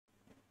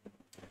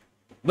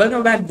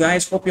Welcome back,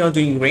 guys. Hope you're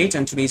doing great.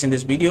 And today's in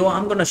this video,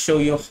 I'm going to show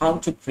you how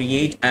to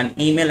create an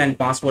email and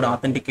password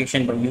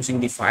authentication by using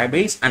the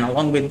Firebase, and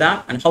along with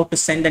that, and how to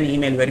send an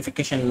email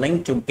verification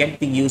link to get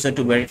the user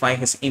to verify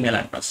his email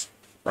address,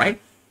 right?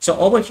 So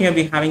over here,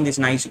 we're having this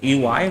nice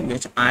UI,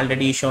 which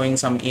already showing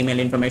some email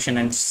information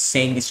and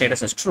saying the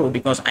status is true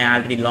because I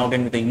already logged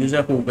in with the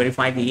user who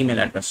verified the email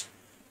address.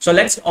 So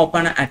let's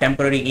open a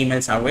temporary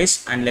email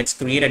service and let's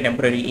create a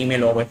temporary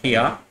email over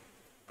here.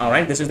 All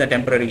right, this is the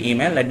temporary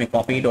email. Let me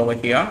copy it over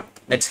here.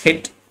 Let's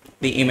hit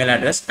the email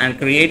address and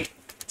create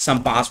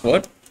some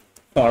password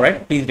for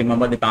it. Please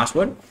remember the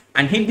password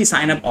and hit the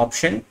sign up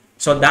option.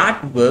 So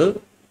that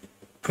will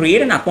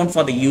create an account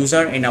for the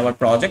user in our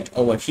project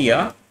over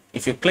here.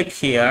 If you click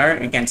here,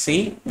 you can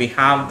see we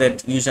have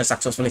that user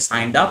successfully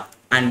signed up,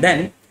 and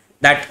then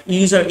that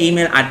user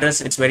email address,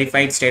 its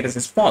verified status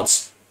is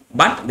false,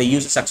 but the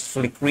user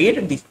successfully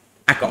created the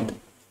account.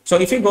 So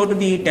if you go to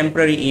the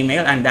temporary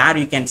email, and there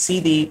you can see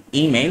the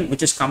email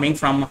which is coming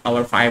from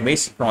our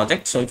Firebase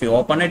project. So if you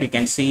open it, you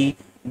can see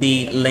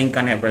the link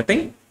and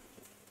everything.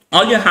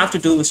 All you have to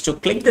do is to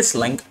click this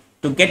link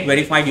to get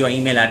verified your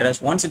email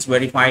address. Once it's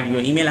verified,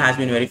 your email has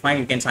been verified,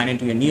 you can sign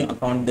into your new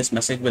account. This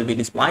message will be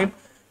displayed,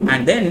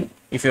 and then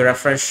if you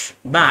refresh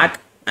back,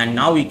 and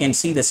now you can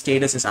see the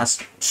status is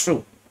as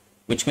true,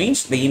 which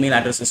means the email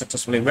address is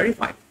successfully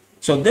verified.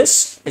 So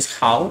this is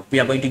how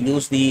we are going to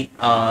use the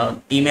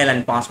email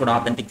and password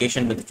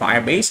authentication with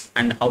Firebase,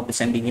 and how to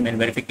send the email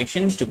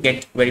verification to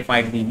get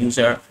verified the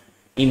user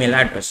email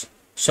address.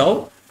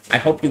 So I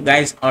hope you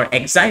guys are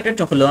excited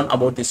to learn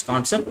about this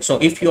concept. So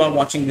if you are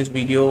watching this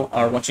video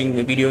or watching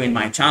the video in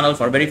my channel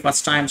for the very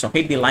first time, so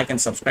hit the like and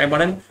subscribe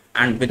button,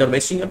 and without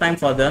wasting your time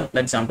further,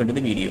 let's jump into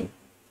the video.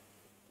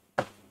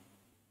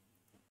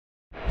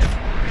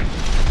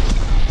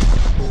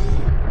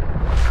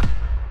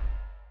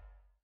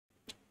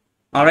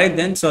 All right,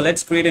 then, so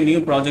let's create a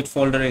new project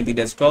folder in the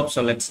desktop.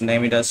 So let's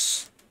name it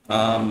as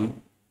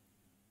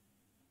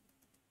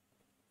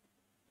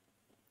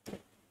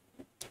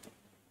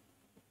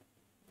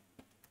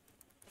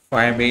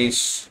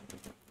Firebase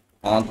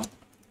Auth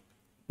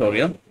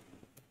tutorial.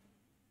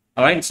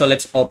 All right, so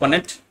let's open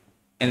it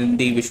in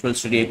the Visual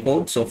Studio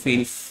Code. So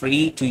feel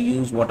free to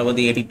use whatever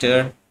the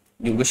editor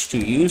you wish to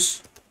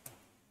use.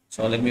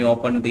 So let me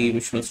open the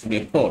Visual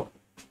Studio Code.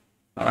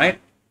 All right.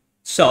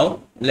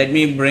 So let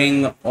me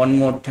bring one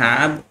more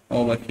tab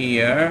over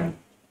here.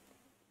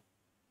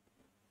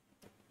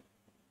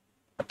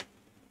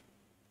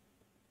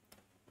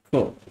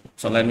 Cool.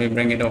 So let me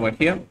bring it over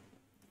here.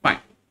 Fine.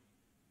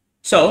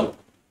 So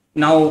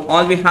now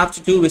all we have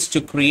to do is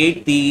to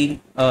create the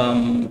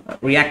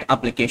React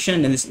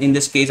application. In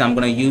this case, I'm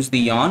going to use the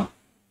yarn.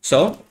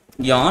 So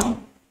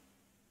yarn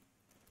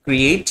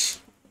create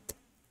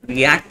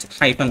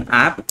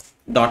react-app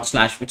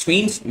 /, which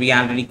means we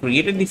already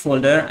created the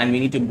folder and we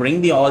need to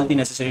bring all the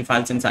necessary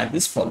files inside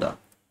this folder.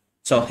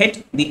 So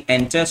hit the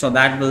enter, so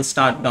that will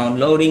start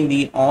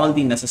downloading all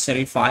the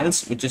necessary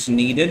files which is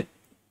needed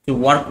to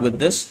work with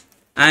this.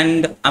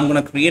 And I'm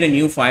going to create a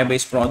new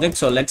Firebase project.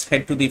 So let's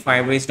head to the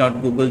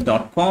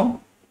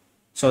firebase.google.com.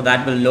 so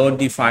that will load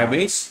the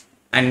Firebase,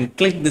 and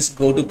click this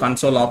go to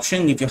console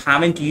option. If you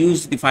haven't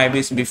used the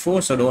Firebase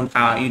before, so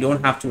you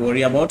don't have to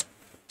worry about.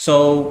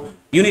 So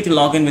you need to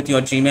log in with your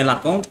Gmail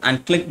account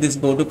and click this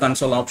go to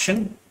console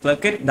option.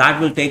 Click it.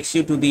 That will take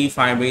you to the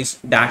Firebase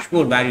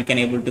dashboard, where you can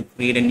able to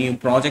create a new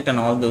project and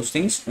all those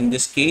things. In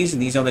this case,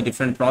 these are the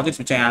different projects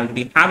which I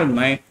already have in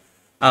my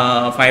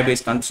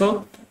Firebase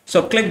console.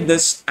 So click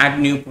this add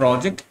new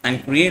project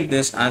and create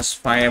this as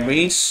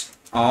Firebase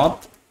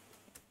Auth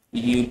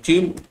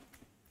YouTube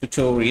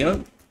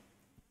tutorial.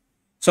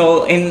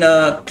 So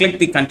click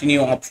the continue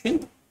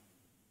option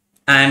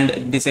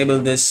and disable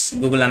this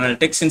Google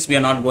Analytics, since we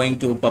are not going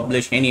to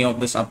publish any of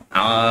this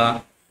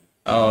app,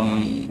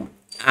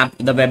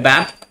 the web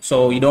app.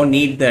 So you don't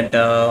need that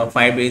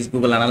Firebase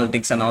Google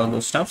Analytics and all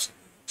those stuffs.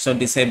 So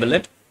disable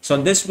it. So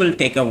this will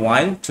take a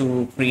while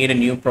to create a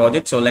new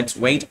project. So let's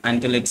wait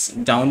until it's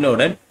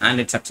downloaded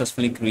and it's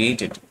successfully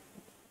created.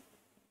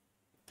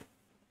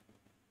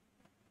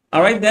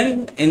 All right,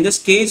 then in this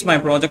case, my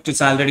project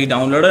is already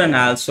downloaded, and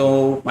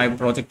also my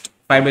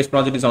Firebase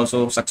project is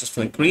also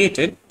successfully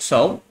created.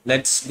 So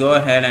let's go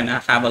ahead and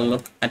have a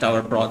look at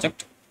our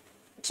project.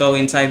 So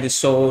inside the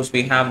source,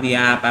 we have the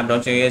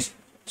app.js.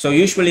 So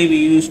usually we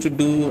used to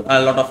do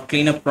a lot of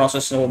cleanup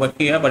process over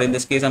here, but in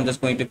this case, I'm just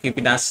going to keep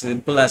it as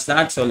simple as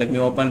that. So let me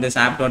open this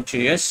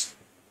app.js,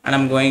 and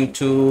I'm going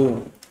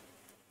to,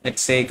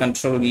 let's say,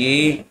 Control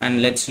A,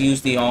 and let's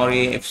use the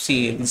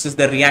RAFC. This is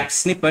the React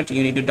snippet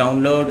you need to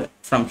download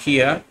from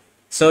here.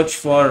 Search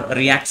for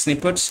React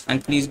snippets,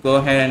 and please go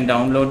ahead and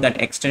download that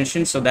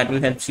extension. So that will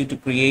help you to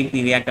create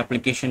the React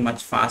application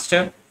much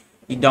faster.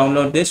 You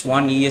download this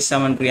one,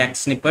 ES7 React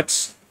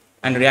snippets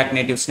and React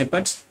Native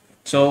snippets.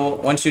 So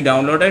once you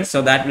download it,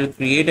 so that will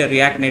create a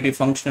React Native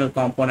functional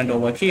component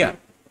over here.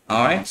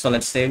 All right, so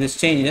let's save these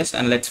changes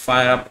and let's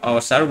fire up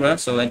our server.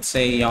 So let's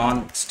say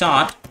yarn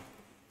start.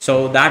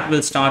 So that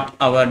will start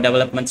our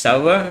development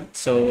server.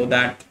 So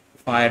that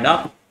fired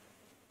up.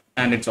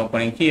 and it's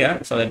opening here.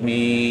 So let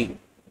me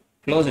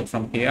close it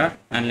from here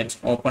and let's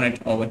open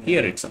it over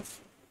here itself.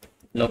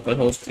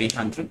 Localhost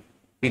 300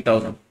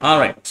 3000. All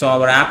right, so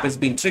our app has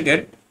been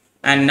triggered,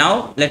 and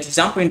now let's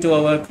jump into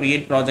our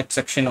create project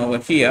section over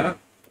here,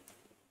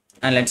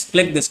 and let's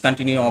click this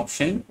continue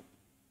option.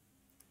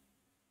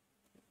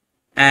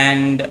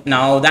 And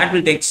now that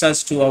will take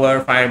us to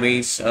our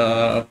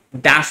Firebase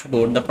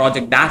dashboard, the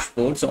project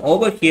dashboard. So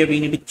over here, we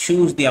need to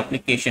choose the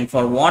application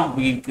for what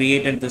we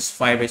created this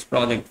Firebase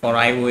project for,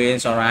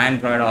 iOS or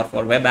Android or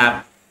for web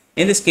app.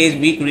 In this case,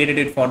 we created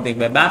it for the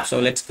web app. So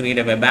let's create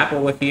a web app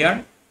over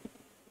here.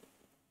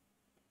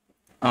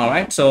 All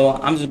right, so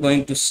I'm just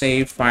going to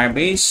say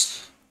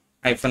Firebase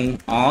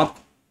 -auth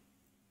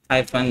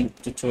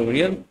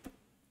 -tutorial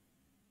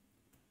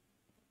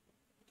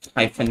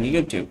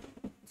 -YouTube.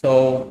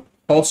 So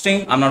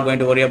hosting, I'm not going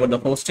to worry about the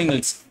hosting.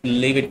 Let's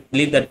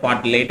leave that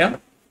part later.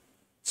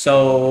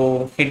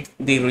 So hit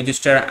the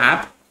register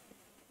app.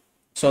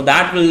 So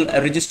that will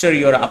register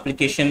your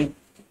application,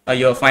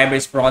 your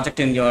Firebase project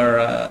in your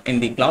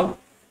in the cloud,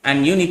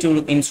 and you need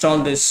to install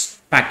this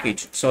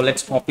package. So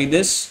let's copy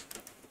this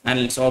and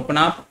let's open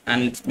up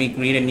and let's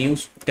create a new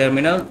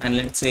terminal, and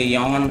let's say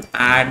yarn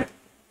add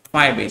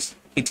Firebase.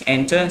 Hit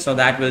enter. So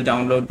that will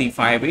download the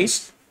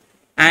Firebase,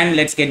 and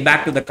let's get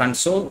back to the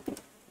console.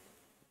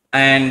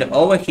 And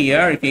over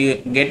here, if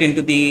you get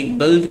into the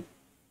build,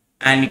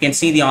 and you can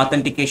see the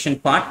authentication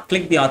part,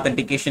 click the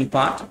authentication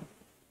part,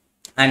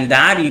 and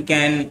there you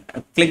can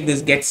click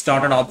this get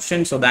started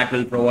option. So that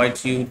will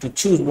provide you to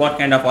choose what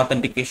kind of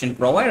authentication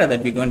provider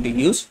that we're going to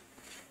use.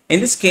 In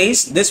this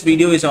case, this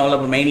video is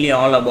mainly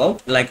all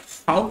about like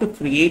how to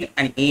create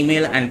an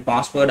email and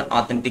password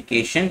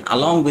authentication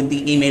along with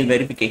the email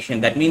verification.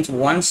 That means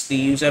once the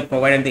user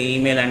provided the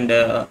email and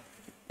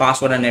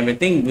password and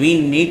everything, we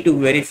need to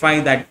verify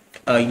that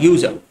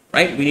user,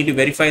 right? We need to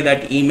verify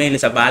that email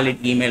is a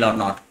valid email or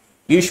not.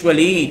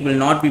 Usually it will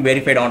not be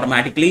verified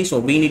automatically, so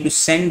we need to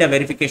send a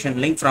verification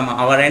link from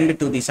our end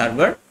to the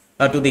server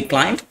to the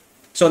client.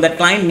 So that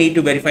client need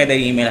to verify their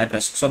email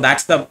address. So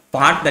that's the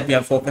part that we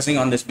are focusing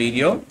on this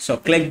video. So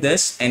click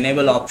this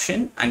enable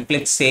option and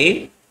click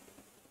save.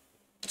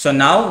 So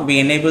now we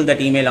enable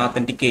that email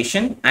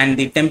authentication, and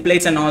the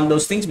templates and all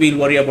those things we'll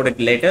worry about it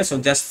later. So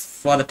just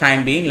for the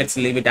time being, let's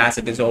leave it as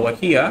it is over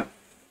here.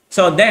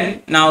 So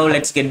then now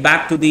let's get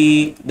back to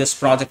this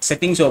project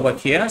settings over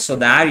here. So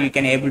there you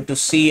can able to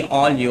see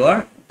all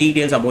your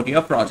details about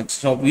your projects.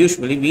 So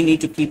usually we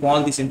need to keep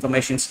all these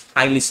informations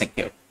highly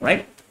secure,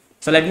 right?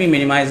 So let me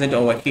minimize it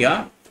over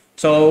here.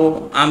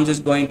 So I'm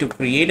just going to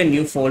create a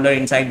new folder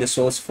inside the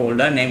source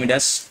folder, name it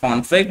as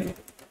config.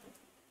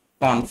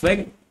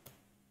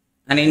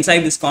 And inside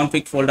this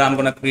config folder, I'm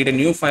going to create a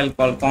new file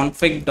called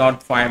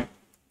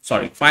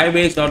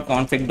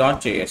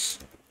firebase.config.js.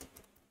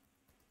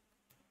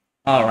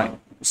 All right,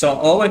 so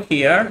over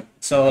here,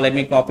 so let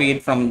me copy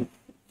it from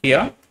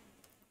here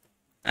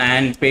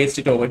and paste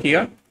it over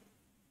here.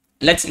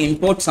 Let's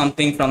import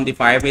something from the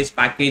Firebase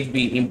package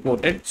we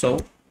imported.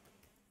 So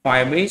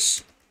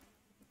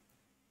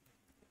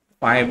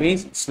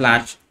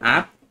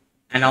Firebase/app,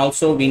 and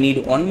also we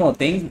need one more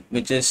thing,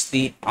 which is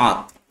the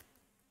auth.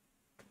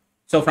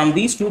 So from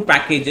these two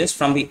packages,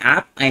 from the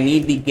app, I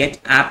need the get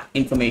app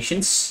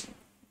informations,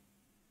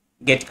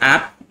 get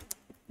app,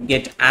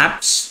 get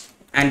apps,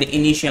 and the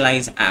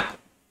initialize app.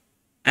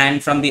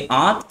 And from the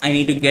auth, I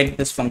need to get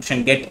this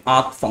function, get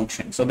auth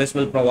function. So this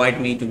will provide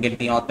me to get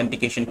the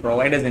authentication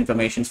providers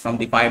information from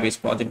the Firebase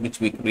project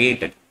which we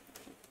created.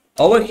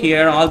 Over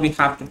here, all we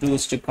have to do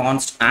is to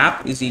const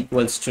app is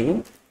equals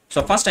to.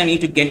 So first I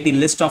need to get the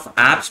list of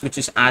apps which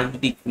is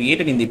already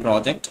created in the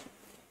project.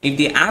 If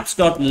the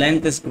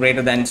apps.length is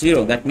greater than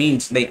 0, that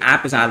means the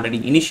app is already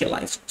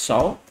initialized.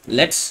 So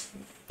if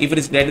it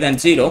is greater than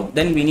 0,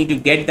 then we need to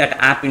get that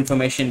app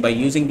information by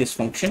using this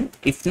function.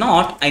 If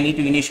not, I need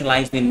to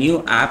initialize the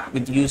new app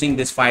with using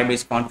this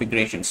Firebase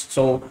configurations.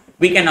 So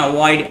we can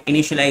avoid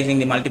initializing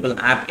the multiple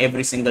app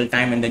every single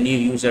time when the new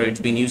user has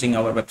been using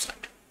our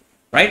website,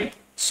 right?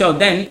 So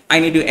then I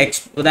need to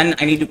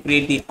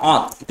create the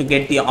auth to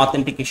get the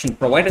authentication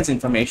providers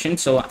information.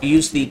 So I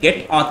use the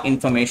get auth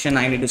information.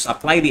 I need to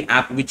supply the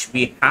app which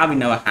we have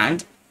in our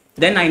hand.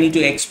 Then I need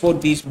to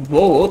export these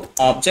both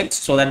objects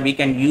so that we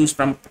can use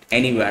from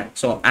anywhere.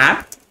 So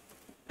app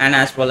and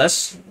as well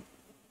as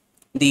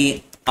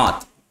the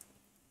auth.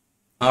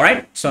 All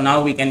right. So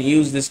now we can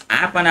use this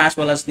app and as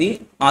well as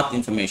the auth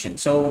information.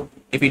 So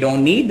if we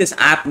don't need this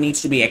app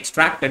needs to be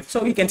extracted,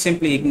 so we can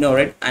simply ignore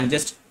it and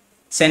just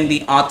send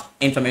the auth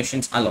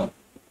informations alone.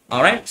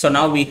 All right. So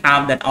now we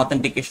have that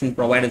authentication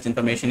providers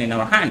information in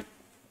our hand.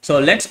 So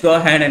let's go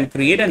ahead and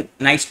create a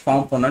nice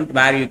component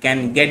where you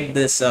can get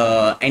this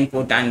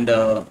input and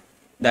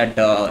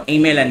that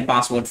email and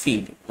password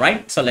field,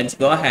 right? So let's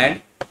go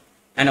ahead,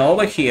 and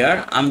over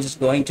here, I'm just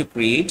going to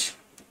create,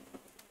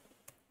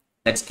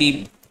 let's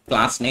keep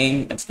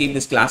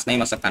this class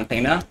name as a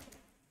container.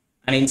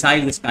 And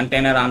inside this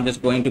container, I'm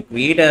just going to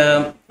create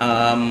a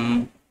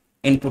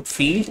input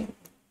field,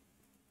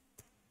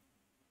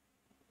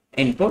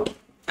 input,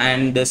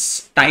 and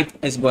this type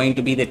is going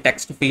to be the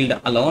text field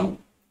alone,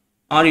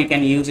 or you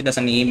can use it as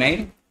an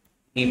email,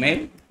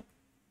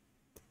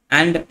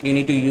 and you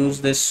need to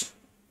use this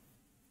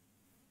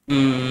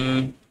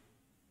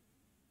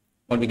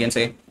what we can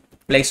say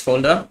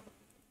placeholder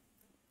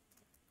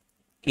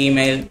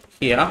email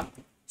here.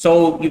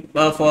 So we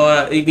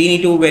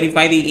need to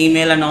verify the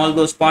email and all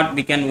those part.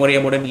 We can worry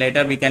about it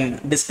later. We can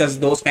discuss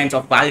those kinds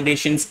of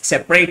validations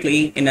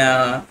separately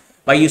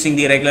by using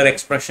the regular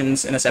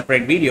expressions in a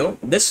separate video.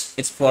 This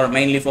is for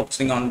mainly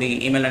focusing on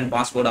the email and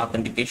password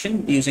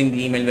authentication using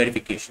the email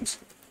verifications.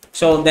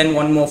 So then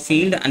one more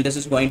field, and this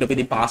is going to be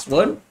the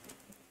password.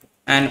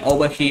 And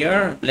over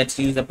here, let's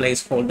use the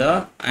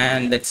placeholder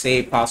and let's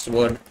say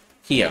password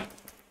here.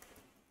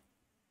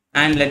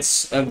 And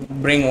let's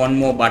bring one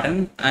more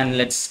button, and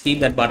let's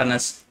keep that button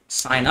as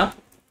sign up,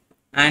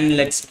 and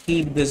let's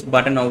keep this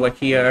button over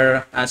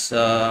here as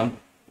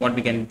what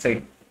we can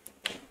say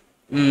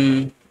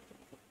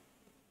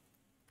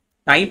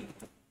type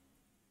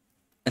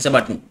as a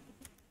button.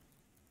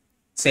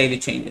 Save the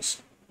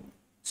changes.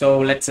 So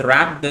let's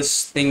wrap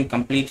this thing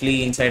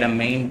completely inside a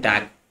main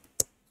tag.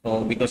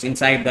 So because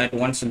inside that,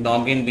 once you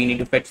log in, we need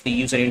to fetch the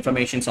user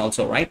informations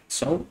also, right?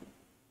 So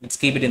let's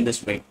keep it in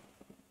this way.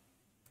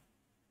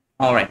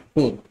 All right,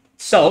 cool.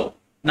 So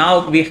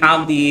now we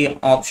have the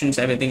options,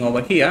 everything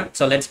over here.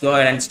 So let's go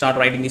ahead and start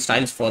writing the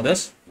styles for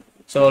this.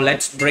 So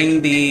let's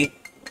bring the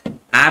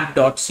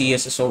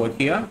app.css over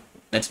here.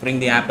 Let's bring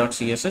the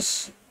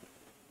app.css.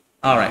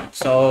 All right,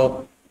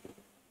 so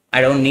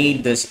I don't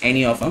need this,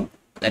 any of them.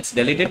 Let's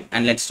delete it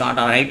and let's start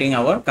writing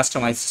our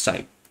customized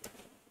style.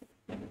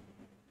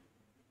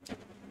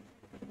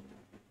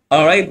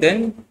 All right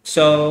then,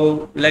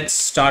 so let's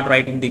start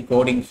writing the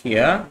coding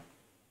here.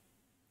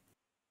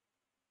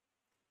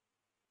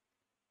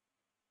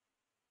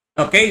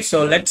 Okay,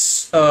 so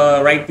let's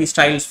write the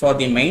styles for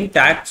the main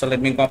tag. So let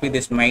me copy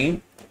this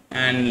main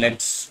and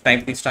let's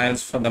type the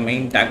styles for the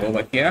main tag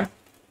over here.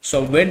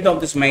 So width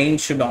of this main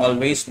should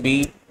always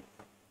be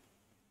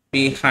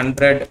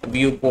 100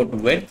 viewport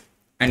width,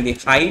 and the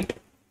height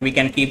we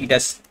can keep it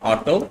as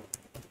auto,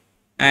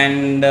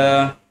 and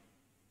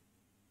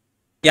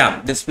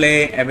yeah,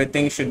 display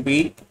everything should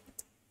be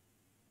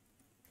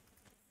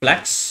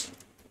flex,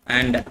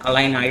 and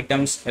align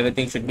items,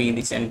 everything should be in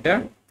the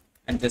center,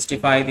 and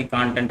justify the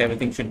content,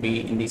 everything should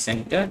be in the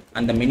center,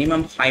 and the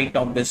minimum height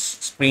of this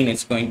screen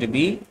is going to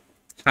be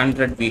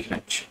 100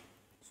 VH.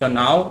 So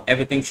now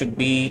everything should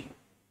be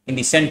in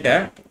the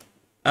center.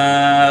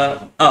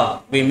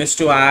 We missed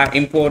to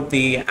import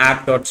the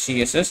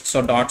app.css,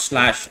 so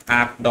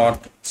 /app.css.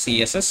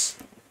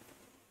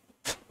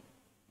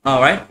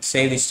 All right,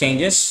 save these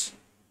changes.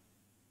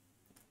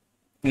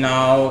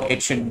 Now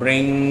it should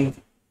bring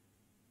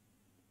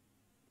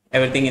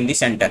everything in the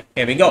center.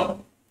 Here we go.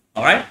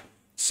 All right,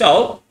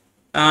 so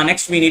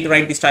next we need to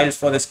write the styles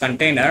for this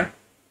container,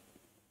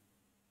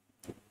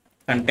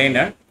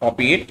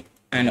 copy it,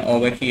 and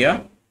over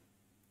here.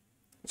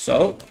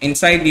 So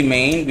inside the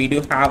main we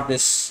do have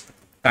this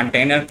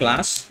container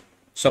class.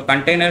 So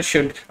container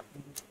should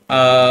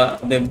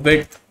the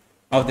width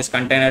of this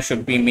container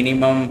should be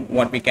minimum,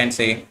 what we can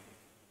say,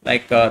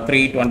 like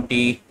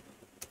 320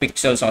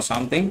 pixels or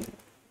something,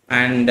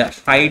 and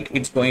height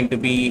it's going to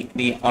be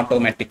the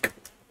automatic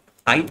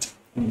height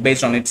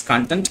based on its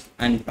content,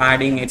 and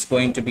padding it's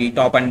going to be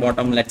top and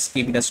bottom, let's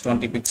keep it as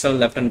 20 pixels,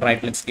 left and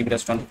right let's keep it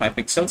as 25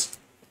 pixels.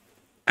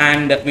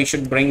 And we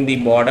should bring the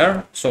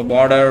border, so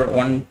border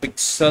 1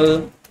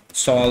 pixel,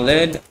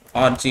 solid,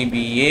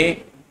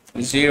 RGBA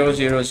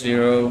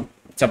 000,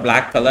 it's a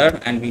black color,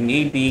 and we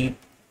need the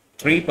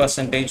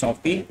 3%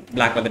 of the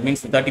black color, that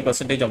means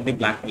 30% of the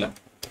black color.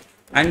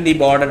 And the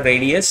border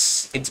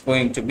radius it's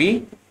going to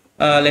be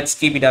let's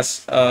keep it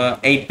as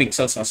 8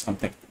 pixels or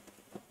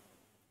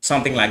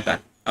something like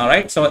that. All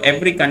right, so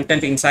every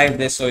content inside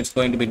this, so it's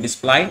going to be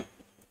display,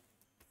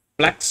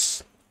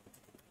 flex,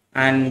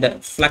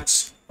 and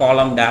flex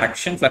column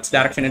direction. Flex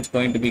direction it's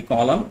going to be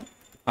column,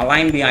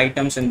 align the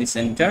items in the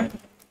center,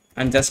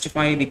 and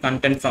justify the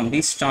content from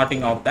the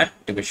starting of that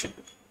division.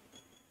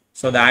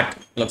 So that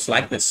looks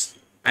like this,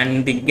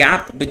 and the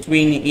gap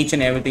between each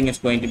and everything is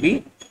going to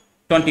be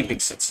 20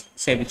 pixels.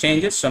 Save the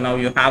changes. So now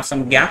you have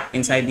some gap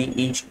inside the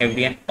each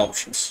every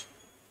options.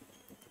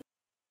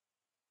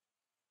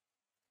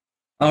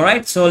 All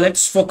right, so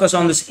let's focus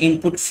on this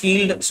input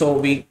field.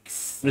 So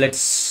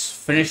let's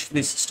finish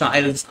these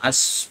styles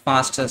as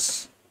fast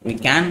as we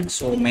can.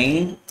 So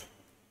main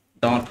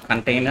dot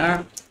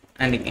container,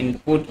 and the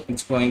input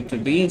it's going to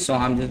be, so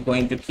I'm just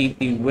going to keep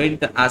the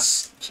width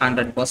as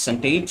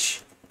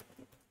 100%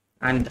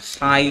 and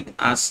height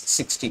as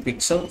 60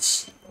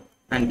 pixels,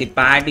 and the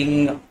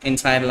padding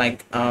inside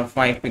like 5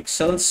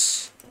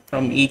 pixels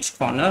from each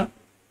corner.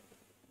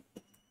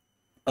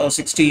 Oh,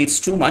 60 is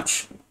too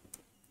much,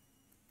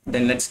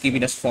 then let's keep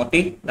it as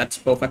 40, that's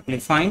perfectly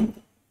fine.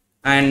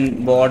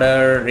 And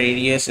border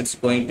radius it's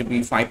going to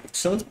be 5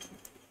 pixels,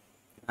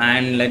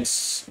 and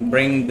let's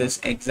bring this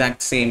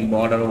exact same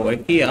border over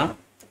here,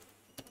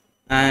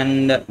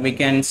 and we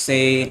can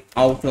say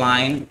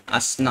outline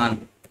as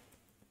none.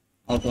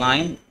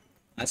 outline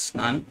as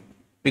none,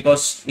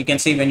 because you can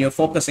see when you're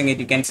focusing it,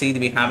 you can see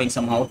we're having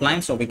some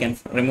outline, so we can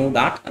remove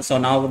that. So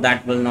now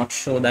that will not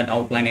show that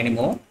outline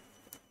anymore.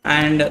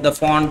 And the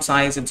font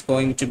size, it's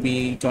going to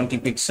be 20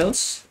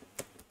 pixels,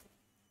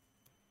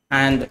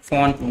 and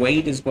font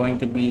weight is going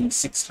to be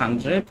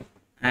 600,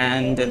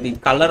 and the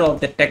color of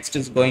the text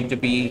is going to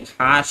be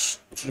hash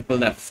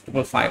triple F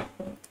 555,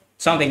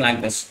 something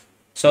like this.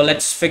 So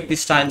let's fix the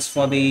styles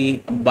for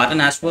the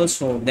button as well.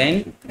 So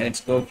then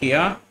let's go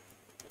here,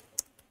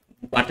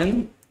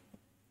 button.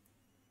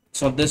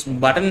 So this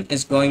button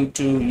is going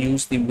to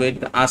use the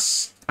width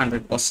as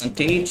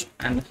 100%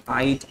 and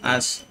height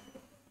as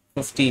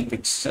 50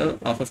 pixel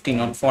or 15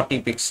 or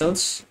 40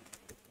 pixels,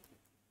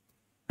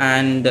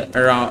 and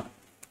around,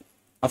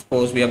 of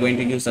course, we are going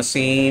to use the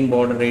same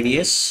border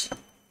radius,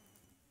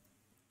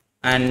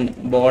 and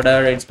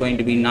border it's going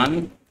to be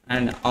none,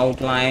 and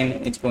outline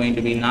it's going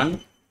to be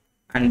none,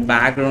 and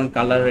background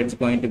color it's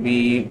going to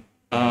be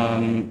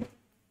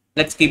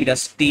let's keep it a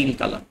steel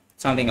color,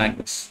 something like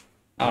this.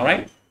 All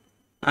right,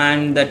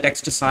 and the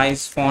text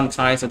size, font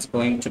size, it's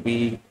going to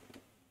be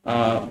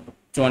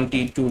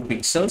 22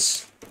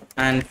 pixels,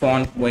 and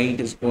font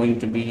weight is going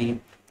to be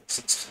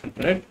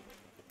 600,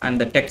 and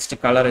the text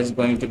color is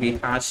going to be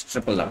hash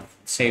triple F.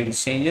 Save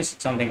changes,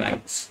 something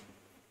like this.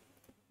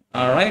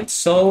 All right,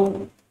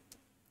 so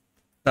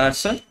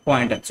that's a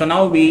pointer. So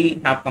now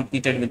we have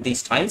completed with these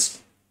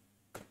styles.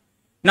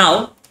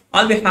 Now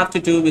all we have to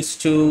do is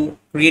to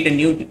create a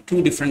new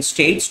two different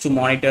states to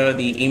monitor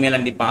the email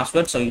and the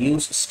password. So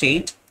use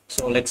state.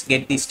 So let's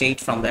get the state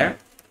from there,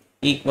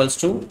 equals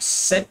to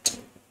set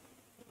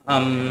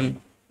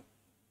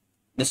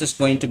this is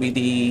going to be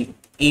the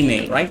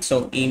email, right?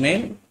 So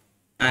email,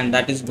 and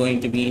that is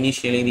going to be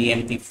initially the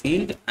empty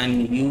field,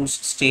 and use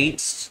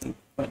states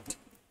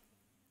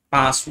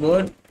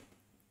password.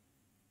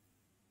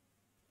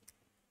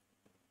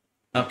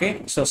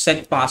 Okay, so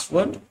set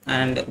password,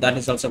 and that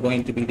is also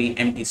going to be the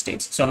empty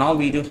states. So now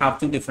we do have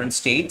two different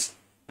states,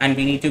 and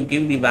we need to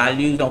give the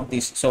values of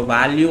this. So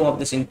value of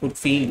this input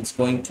field is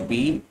going to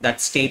be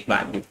that state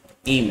value,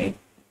 email.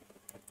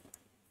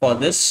 For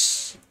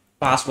this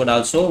password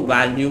also,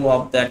 value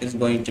of that is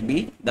going to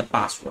be the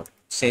password.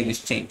 Save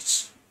these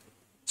changes.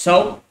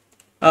 So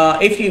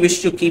if you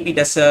wish to keep it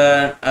as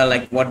a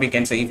like what we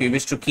can say, if you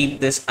wish to keep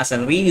this as a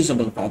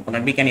reusable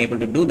component, we can able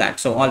to do that.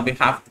 So all we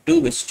have to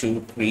do is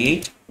to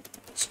create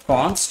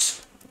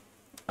const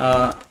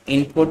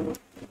input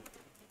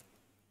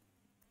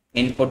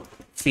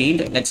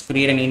field. Let's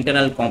create an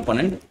internal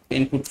component,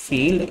 input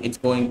field. It's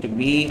going to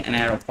be an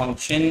arrow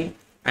function,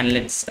 and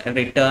let's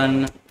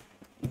return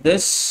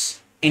this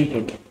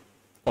input.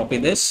 Copy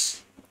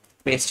this,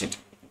 paste it,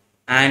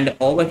 and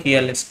over here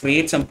let's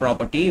create some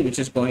property which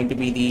is going to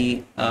be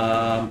the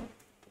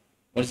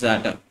what's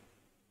that,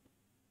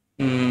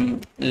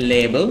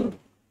 label.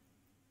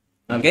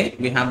 Okay,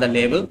 we have the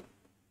label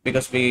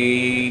because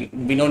we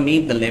don't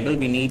need the label,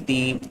 we need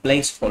the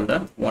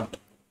placeholder. What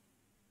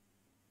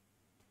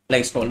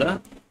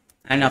placeholder?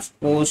 And of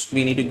course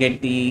we need to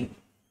get the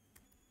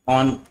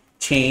on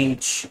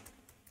change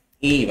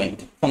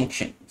event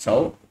function.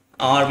 So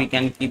or we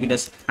can keep it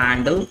as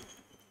handle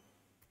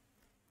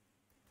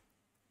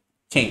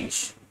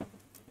change,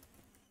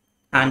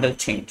 handle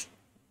change.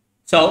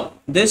 So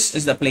this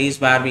is the place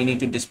where we need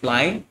to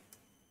display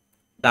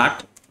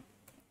that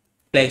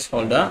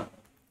placeholder,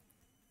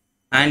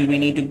 and we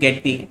need to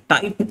get the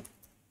type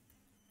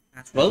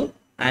as well,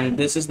 and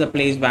this is the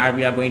place where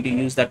we are going to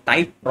use the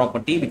type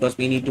property, because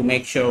we need to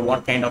make sure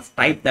what kind of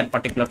type that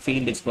particular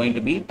field is going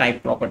to be,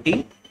 type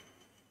property.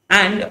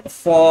 And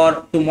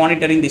for to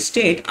monitoring the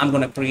state, I'm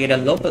going to create a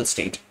local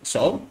state.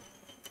 So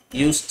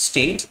use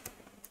state,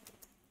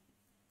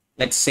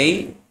 let's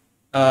say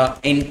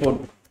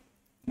input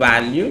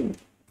value,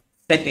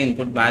 set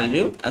input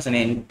value as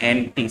an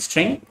empty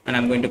string, and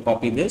I'm going to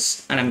copy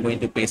this and I'm going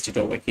to paste it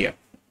over here.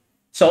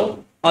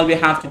 So all we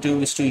have to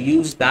do is to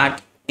use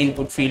that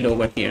input field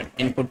over here,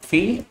 input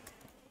field,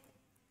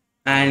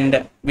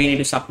 and we need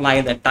to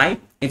supply the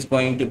type. It's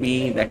going to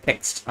be the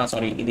text,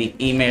 the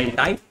email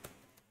type,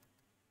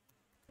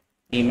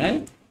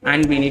 email,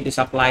 and we need to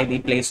supply the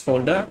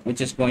placeholder,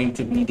 which is going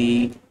to be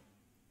the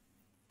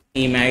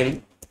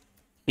email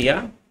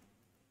here.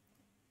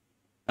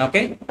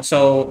 Okay,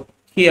 so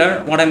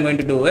here what I'm going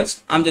to do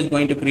is I'm just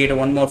going to create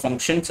one more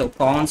function. So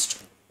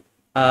const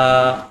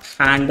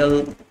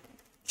handle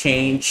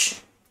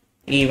change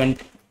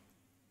event,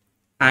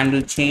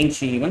 handle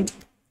change event,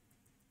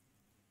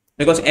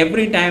 because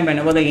every time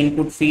whenever the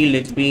input field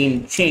is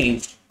being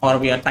changed or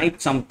we are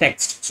typed some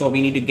text, so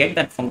we need to get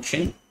that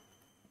function.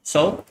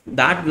 So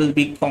that will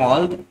be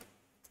called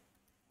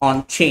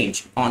on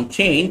change. On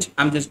change,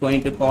 I'm just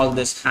going to call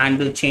this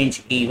handle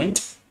change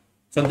event.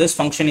 So this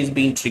function is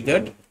being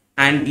triggered,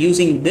 and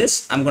using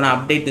this I'm going to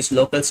update this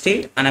local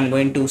state, and I'm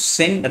going to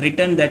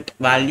return that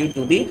value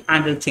to the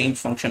handle change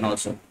function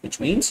also, which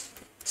means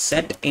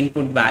set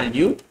input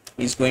value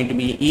is going to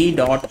be e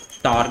dot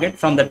target.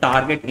 From the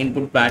target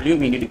input value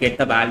we need to get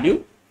the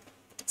value,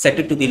 set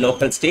it to the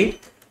local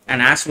state,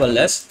 and as well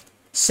as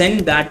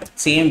send that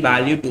same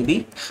value to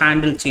the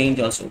handle change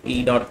also,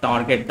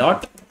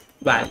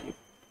 e.target.value.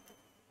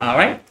 All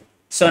right.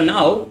 So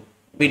now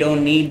we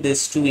don't need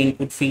this two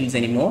input fields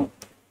anymore.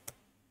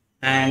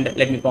 And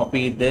let me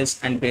copy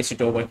this and paste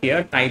it over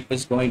here. Type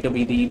is going to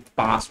be the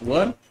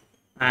password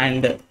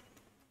and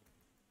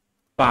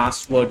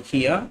password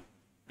here.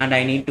 And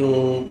I need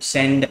to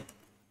send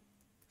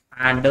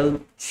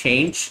handle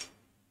change.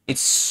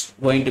 It's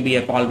going to be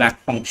a callback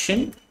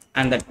function,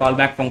 and that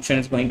callback function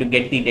is going to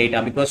get the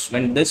data, because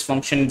when this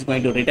function is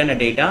going to return a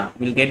data,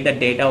 we'll get the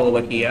data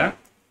over here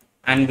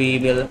and we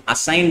will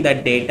assign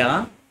that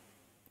data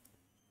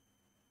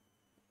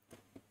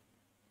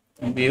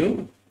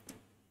view,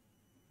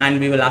 and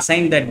we will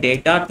assign that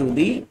data to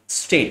the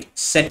state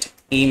set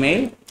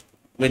email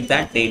with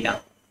that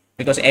data,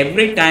 because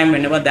every time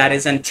whenever there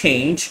is a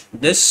change,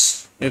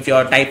 this, if you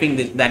are typing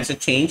this, there is a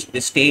change,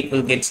 the state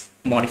will get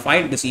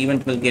modified, this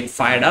event will get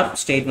fired up,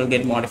 state will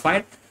get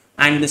modified,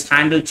 and this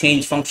handle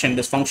change function,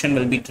 this function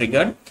will be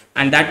triggered,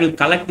 and that will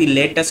collect the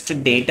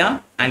latest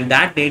data, and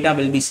that data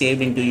will be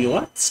saved into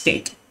your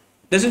state.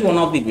 This is one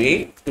of the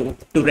way to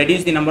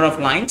reduce the number of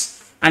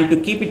lines and to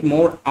keep it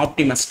more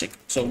optimistic.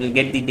 So we'll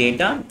get the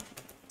data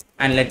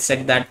and let's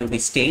set that to the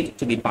state,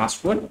 to the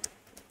password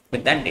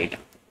with that data.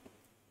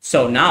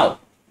 So now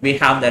we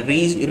have the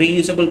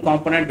reusable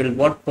component, will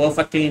work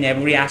perfectly in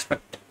every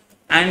aspect.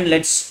 And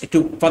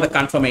for the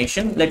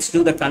confirmation, let's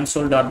do the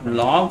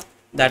console.log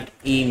that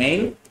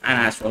email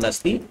and as well as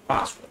the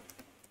password.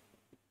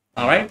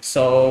 All right,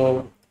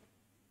 so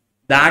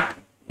that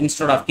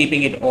instead of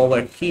keeping it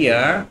over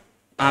here,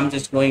 I'm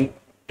just going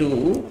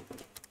to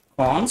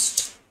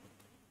const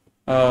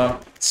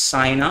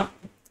sign up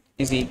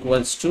is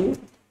equals to,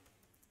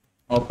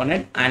 open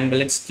it, and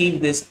let's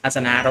keep this as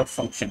an arrow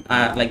function,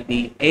 like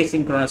the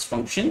asynchronous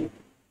function.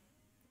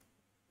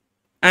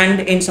 And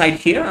inside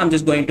here, I'm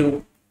just going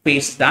to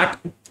paste that,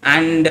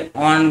 and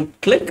on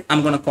click,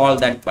 I'm going to call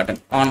that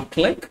button. On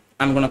click,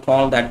 I'm going to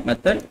call that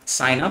method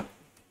sign up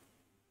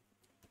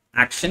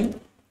action.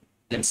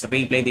 Let's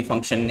replay the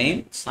function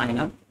name, sign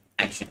up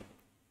action,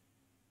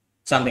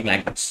 something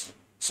like this.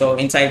 So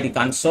inside the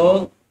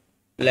console,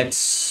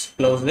 let's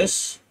close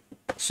this.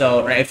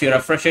 So if you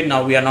refresh it,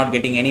 now we are not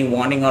getting any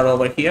warning or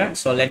over here.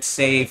 So let's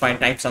say if I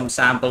type some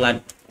sample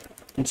at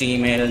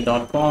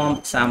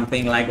gmail.com,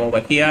 something like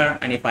over here,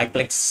 and if I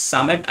click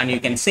submit, and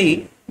you can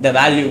see the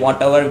value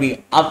whatever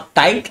we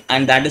typed,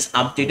 and that is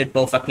updated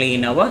perfectly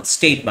in our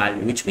state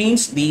value, which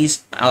means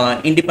these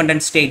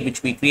independent state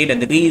which we created,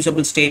 the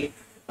reusable state,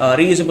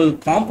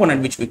 reusable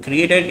component which we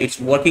created, it's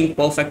working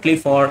perfectly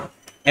for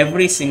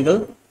every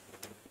single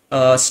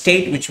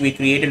state which we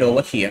created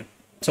over here.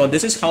 So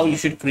this is how you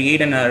should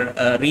create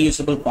a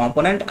reusable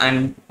component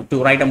and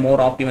to write a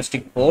more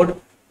optimistic code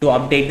to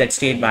update that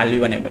state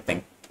value and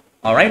everything.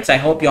 All right, so I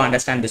hope you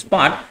understand this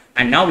part.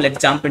 And now let's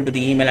jump into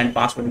the email and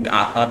password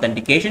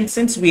authentication.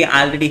 Since we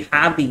already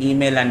have the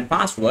email and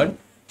password,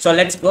 so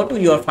let's go to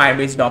your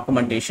Firebase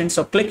documentation.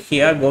 So click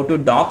here, go to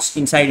docs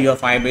inside your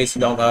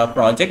Firebase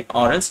project,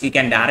 or else you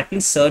can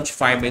directly search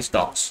Firebase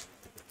docs,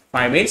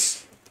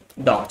 Firebase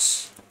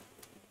docs.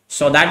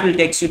 So that will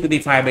take you to the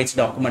Firebase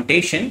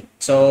documentation.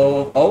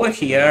 So over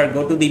here,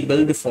 go to the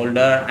build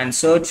folder and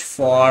search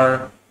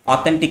for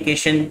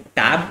authentication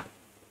tab.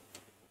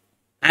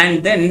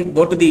 And then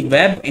go to the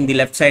web in the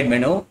left side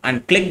menu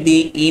and click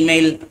the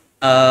email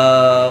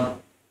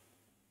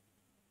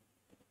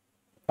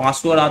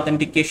password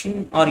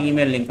authentication or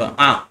email link,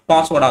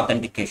 password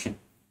authentication.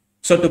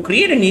 So to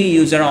create a new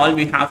user, all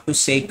we have to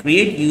say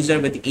create user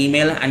with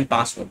email and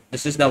password.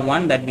 This is the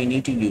one that we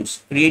need to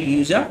use. Create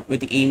user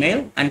with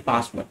email and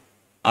password.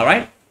 All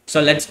right. So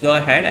let's go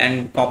ahead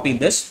and copy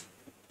this.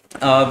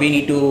 We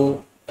need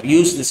to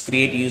use this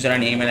create user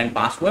and email and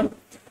password.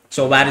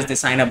 So where is the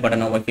sign up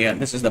button over here?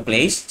 This is the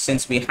place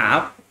since we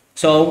have.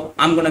 So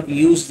I'm going to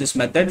use this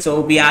method.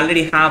 So we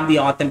already have the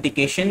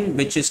authentication,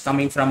 which is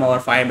coming from our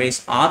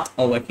Firebase auth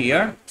over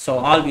here. So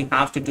all we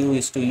have to do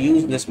is to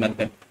use this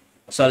method.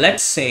 So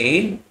let's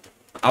say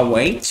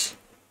await,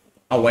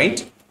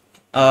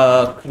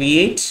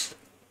 create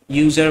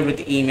user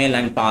with email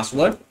and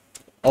password,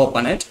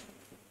 open it.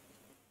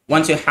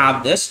 Once you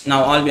have this,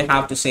 now all we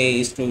have to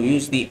say is to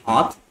use the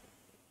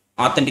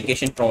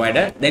authentication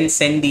provider, then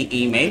send the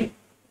email,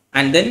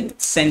 and then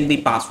send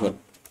the password.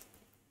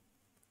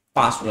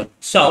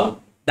 So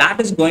that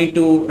is going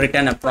to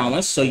return a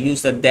promise. So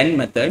use the then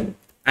method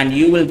and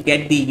you will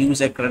get the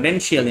user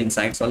credential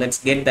inside. So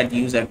let's get that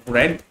user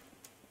cred,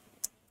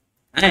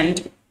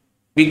 and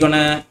we're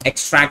gonna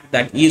extract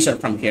that user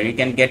from here. You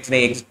can get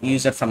the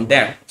user from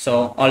there.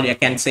 So all you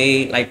can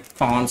say like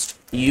const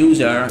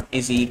user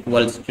is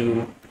equals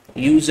to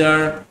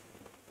user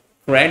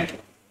cred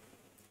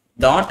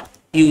dot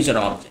user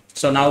object.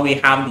 So now we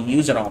have the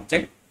user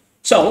object.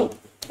 So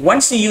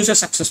once the user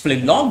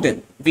successfully logged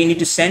in, we need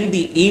to send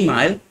the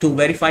email to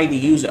verify the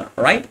user,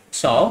 right?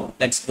 So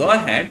let's go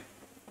ahead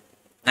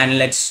and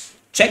let's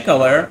check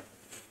our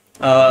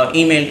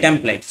email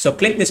template. So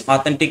click this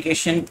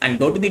authentication and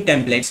go to the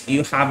templates.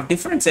 You have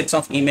different sets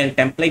of email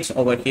templates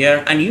over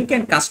here, and you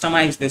can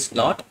customize this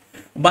lot.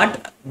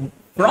 But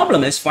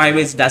problem is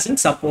Firebase doesn't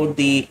support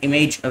the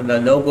image, the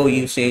logo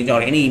usage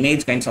or any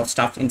image kinds of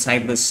stuff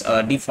inside this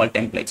default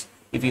templates.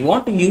 If you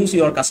want to use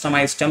your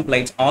customized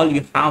templates, all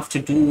you have to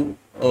do,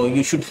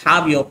 you should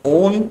have your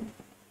own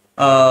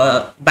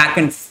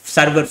backend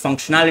server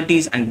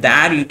functionalities, and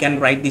there you can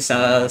write this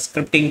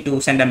scripting to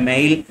send a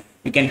mail.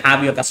 You can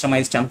have your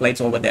customized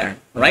templates over there,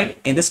 right?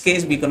 In this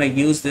case, we're going to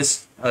use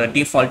this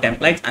default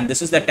template, and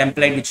this is the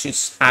template which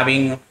is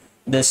having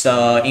this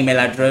email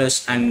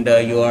address and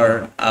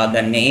your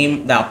the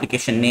name, the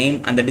application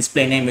name, and the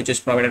display name which is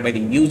provided by the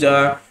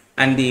user,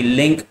 and the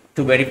link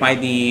to verify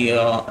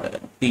the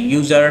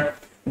user.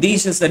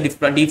 This is the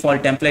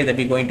default template that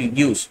we're going to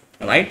use,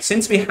 right?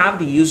 Since we have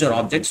the user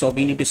object, so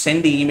we need to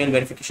send the email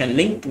verification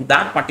link to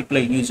that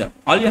particular user.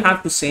 All you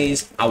have to say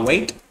is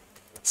await,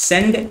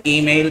 send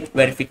email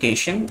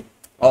verification,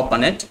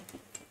 open it,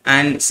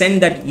 and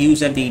send that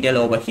user detail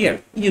over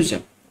here,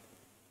 user.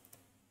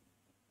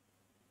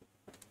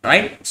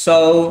 Right?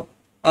 So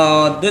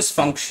this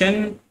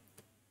function,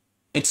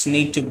 it's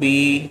need to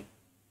be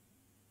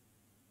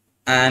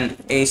an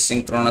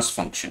asynchronous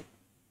function.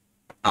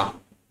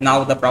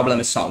 Now the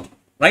problem is solved,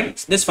 right?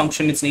 This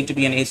function is need to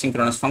be an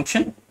asynchronous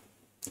function.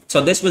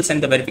 So this will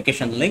send the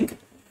verification link.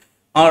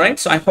 All right,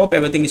 so I hope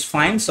everything is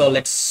fine. So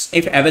let's,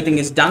 if everything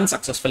is done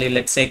successfully,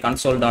 let's say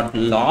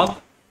console.log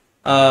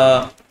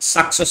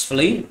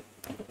successfully,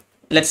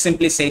 let's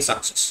simply say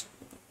success.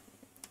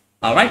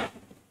 All right,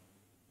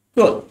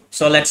 cool.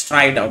 So let's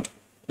try it out.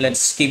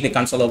 Let's keep the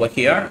console over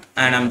here,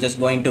 and I'm just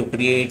going to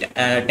create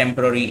a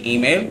temporary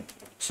email.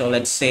 So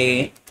let's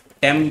say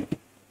temp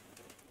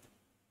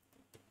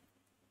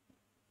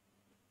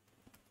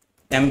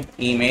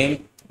email.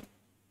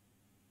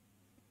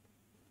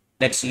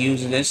 Let's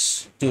use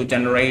this to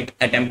generate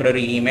a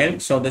temporary email.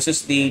 So this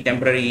is the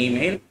temporary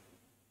email.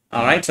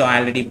 All right, so I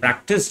already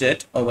practiced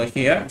it over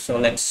here. So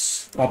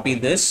let's copy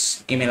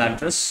this email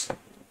address,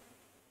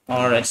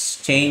 or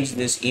let's change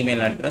this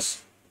email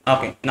address.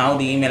 Okay, now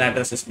the email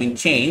address has been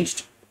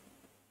changed.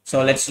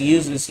 So let's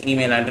use this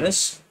email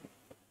address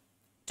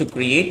to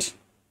create.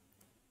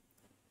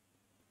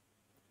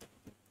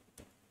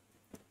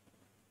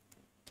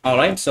 All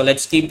right, so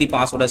let's keep the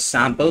password as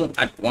sample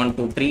at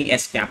 123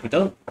 S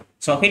capital.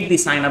 So hit the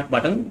sign up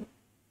button.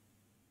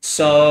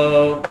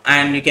 So,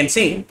 and you can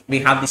see we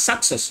have the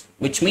success,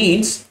 which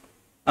means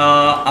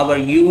our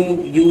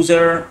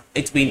user,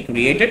 it's been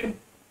created,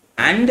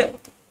 and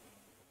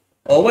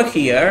over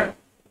here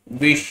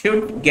we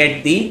should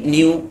get the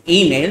new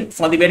email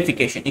for the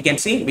verification. You can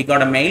see we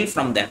got a mail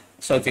from them.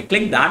 So if you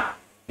click that,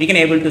 we can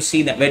able to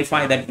see that,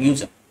 verify that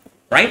user,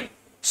 right?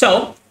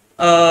 So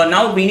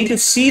now we need to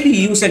see the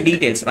user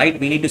details, right?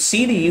 We need to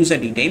see the user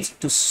details.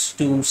 To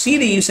see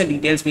the user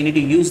details, we need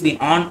to use the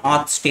on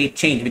auth state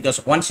change,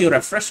 because once you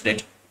refreshed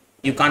it,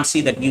 you can't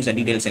see that user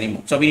details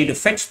anymore. So we need to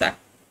fetch that.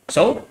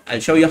 So I'll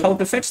show you how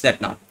to fetch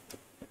that now.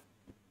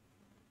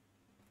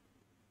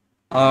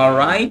 All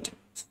right.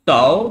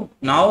 So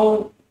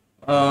now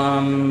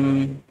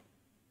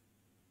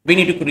we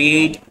need to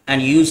create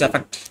an use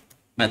effect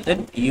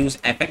method. Use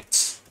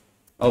effects.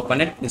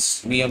 Open it.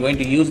 We are going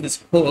to use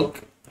this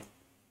hook.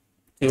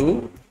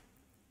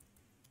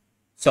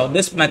 So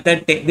this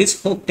method,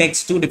 this hook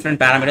takes two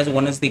different parameters.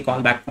 One is the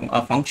callback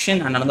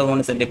function, and another one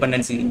is the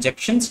dependency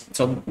injections.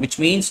 So which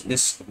means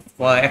this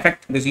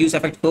this use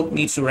effect hook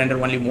needs to render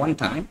only one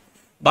time.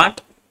 But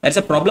there's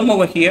a problem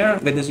over here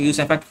with this use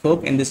effect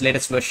hook in this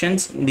latest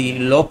versions. The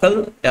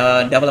local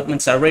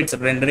development server, it's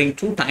rendering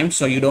 2 times,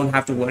 so you don't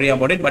have to worry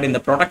about it. But in the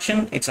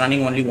production, it's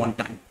running only 1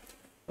 time.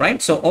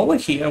 Right? So over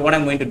here, what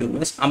I'm going to do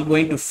is I'm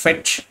going to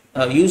fetch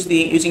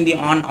using the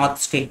on auth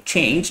state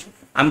change.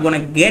 I'm going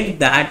to get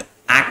that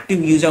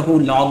active user who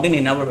logged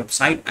in our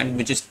website and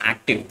which is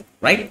active,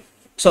 right?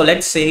 So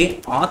let's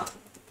say auth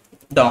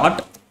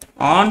dot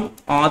on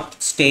auth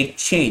state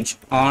change,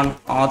 on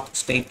auth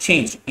state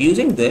change.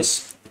 Using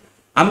this,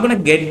 I'm going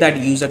to get that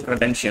user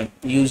credential,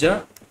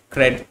 user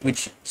cred,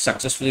 which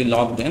successfully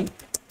logged in.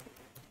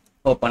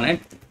 Open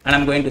it, and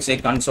I'm going to say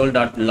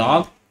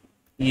console.log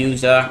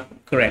user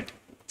cred.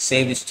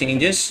 Save these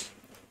changes.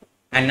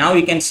 And now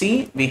you can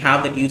see we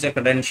have the user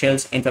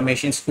credentials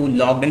information who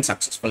logged in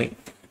successfully.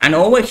 And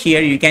over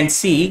here, you can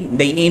see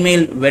the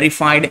email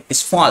verified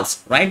is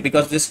false, right?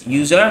 Because this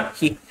user,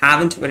 he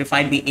haven't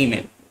verified the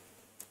email.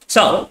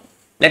 So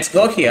let's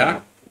go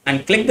here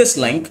and click this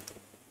link.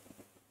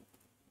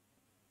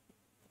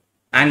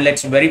 And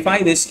let's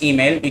verify this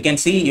email. You can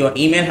see your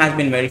email has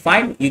been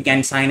verified. You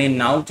can sign in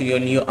now to your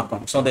new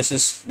account. So this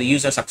is the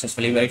user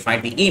successfully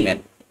verified the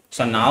email.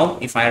 So now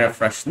if I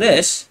refresh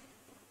this,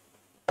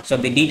 so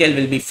the detail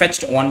will be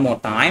fetched one more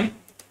time,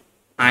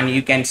 and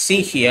you can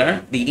see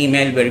here the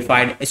email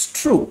verified is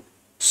true.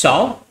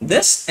 So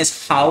this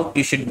is how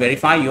you should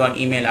verify your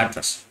email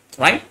address,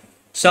 right?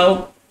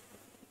 So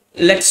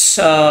let's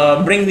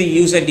bring the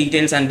user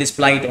details and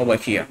display it over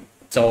here.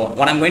 So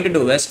what I'm going to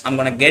do is I'm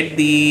going to get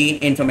the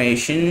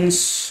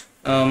informations.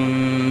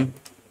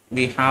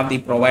 We have the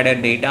provider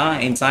data.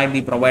 Inside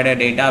the provider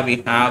data,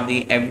 we have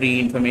the every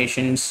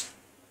informations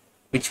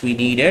which we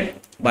needed.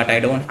 but I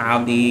don't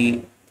have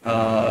the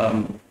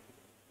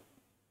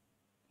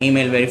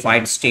email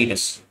verified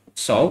status.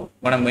 So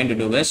what I'm going to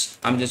do is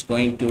I'm just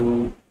going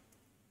to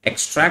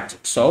extract.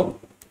 So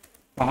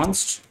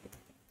const,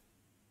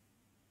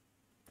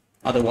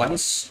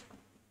 otherwise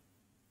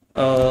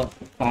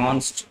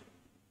const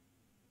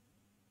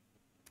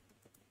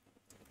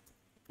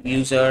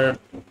user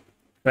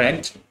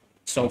cred.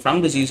 So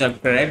from this user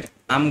cred,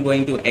 I'm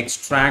going to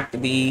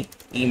extract the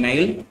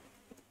email,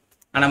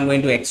 and I'm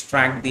going to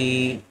extract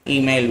the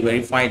email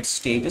verified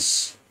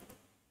status.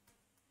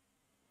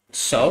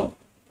 So,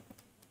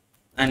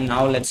 and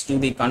now let's do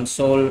the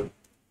console.log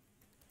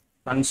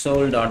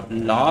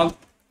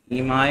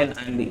email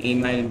and the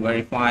email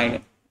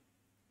verified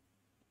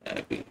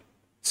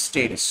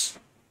status.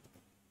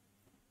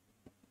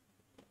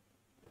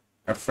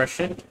 Refresh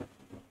it.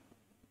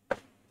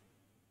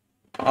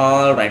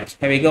 All right,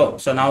 here we go.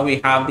 So now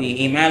we have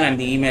the email and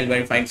the email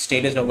verified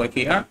status over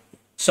here.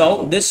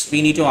 So this,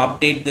 we need to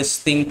update this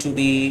thing to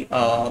the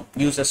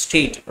user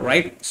state,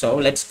 right? So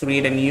let's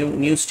create a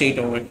new state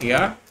over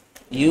here.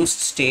 Use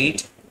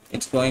state,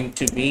 it's going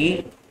to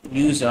be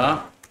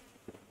user.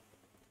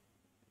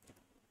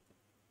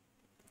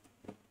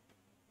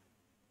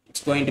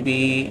 It's going to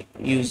be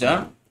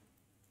user,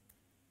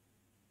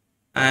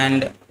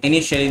 and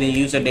initially the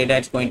user data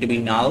is going to be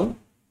null.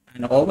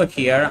 And over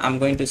here, I'm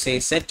going to say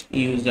set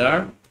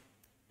user.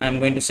 I'm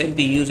going to set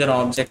the user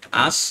object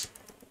as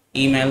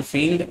email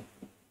field,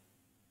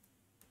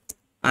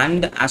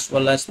 and as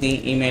well as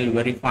the email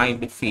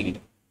verified field.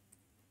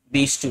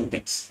 These two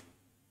things.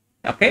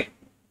 Okay.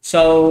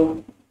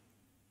 So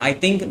I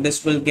think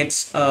this will get,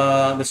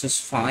 this is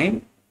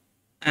fine.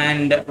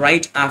 And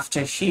right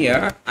after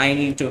here, I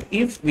need to,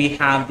 if we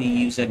have the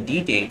user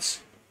details,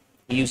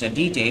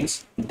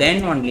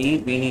 then only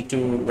we need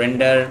to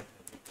render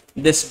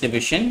this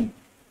division,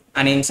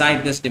 and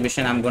inside this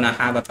division I'm going to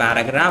have a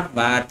paragraph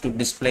where to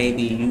display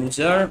the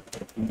user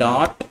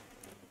dot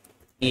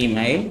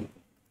email,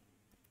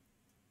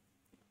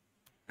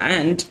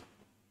 and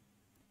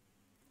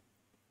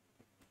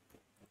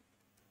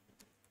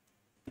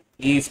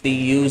if the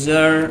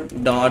user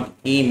dot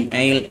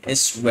email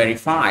is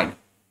verified,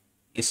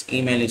 his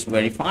email is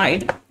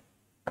verified,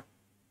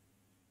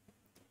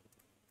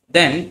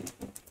 then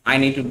I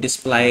need to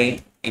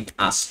display it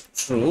as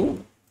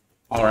true,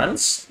 or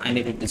else I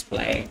need to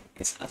display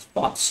it as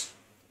false.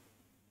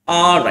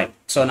 All right,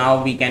 so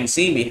now we can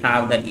see we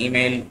have that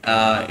email,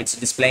 it's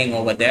displaying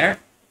over there.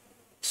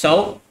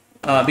 So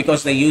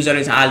because the user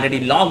is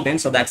already logged in,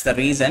 so that's the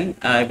reason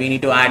we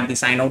need to add the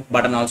sign out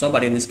button also,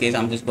 but in this case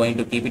I'm just going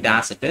to keep it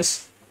as it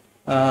is.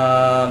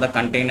 The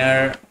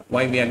container,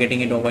 why we are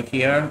getting it over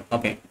here?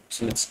 Okay,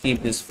 so let's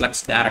keep this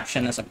flex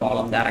direction as a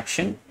column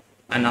direction,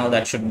 and now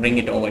that should bring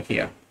it over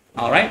here.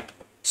 All right,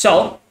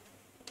 so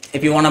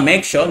if you want to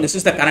make sure this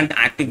is the current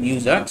active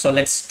user, so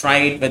let's try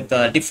it with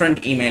a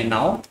different email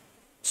now.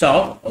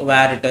 So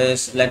where it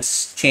is,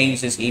 let's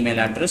change this email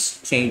address,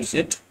 change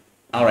it.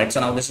 All right, so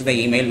now this is the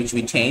email which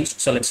we changed.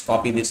 So let's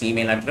copy this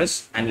email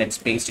address and let's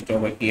paste it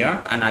over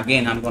here. And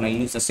again, I'm going to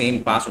use the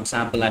same password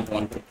sample at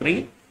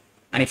 123.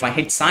 And if I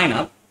hit sign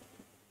up,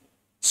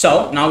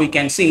 so now we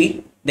can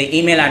see the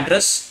email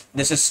address.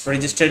 This is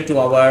registered to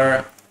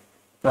our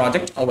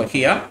project over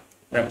here.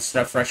 Let's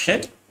refresh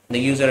it. The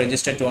user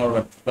registered to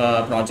our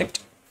project,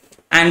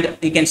 and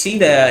you can see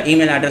the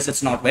email address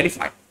is not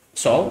verified.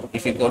 So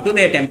if you go to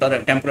their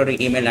temporary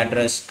email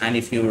address, and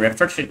if you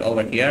refresh it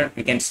over here,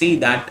 you can see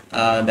that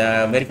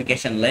the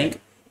verification link,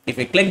 if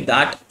you click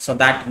that, so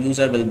that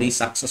user will be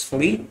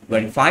successfully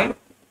verified.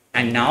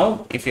 And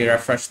now if you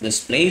refresh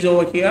this place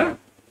over here,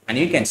 and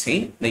you can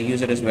see the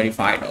user is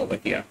verified over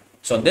here.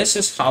 So this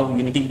is how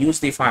you need to use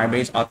the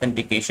Firebase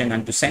authentication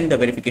and to send the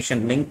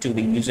verification link to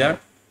the user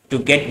to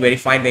get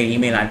verified their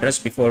email address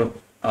before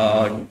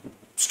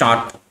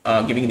start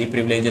giving the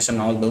privileges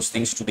and all those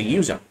things to the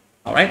user.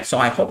 All right, so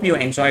I hope you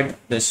enjoyed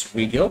this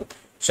video.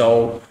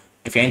 So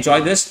if you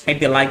enjoyed this,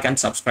 hit the like and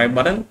subscribe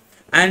button,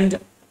 and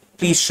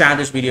please share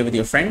this video with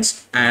your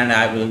friends, and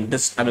I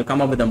will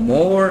come up with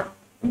more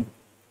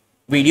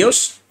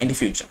videos in the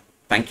future.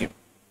 Thank you.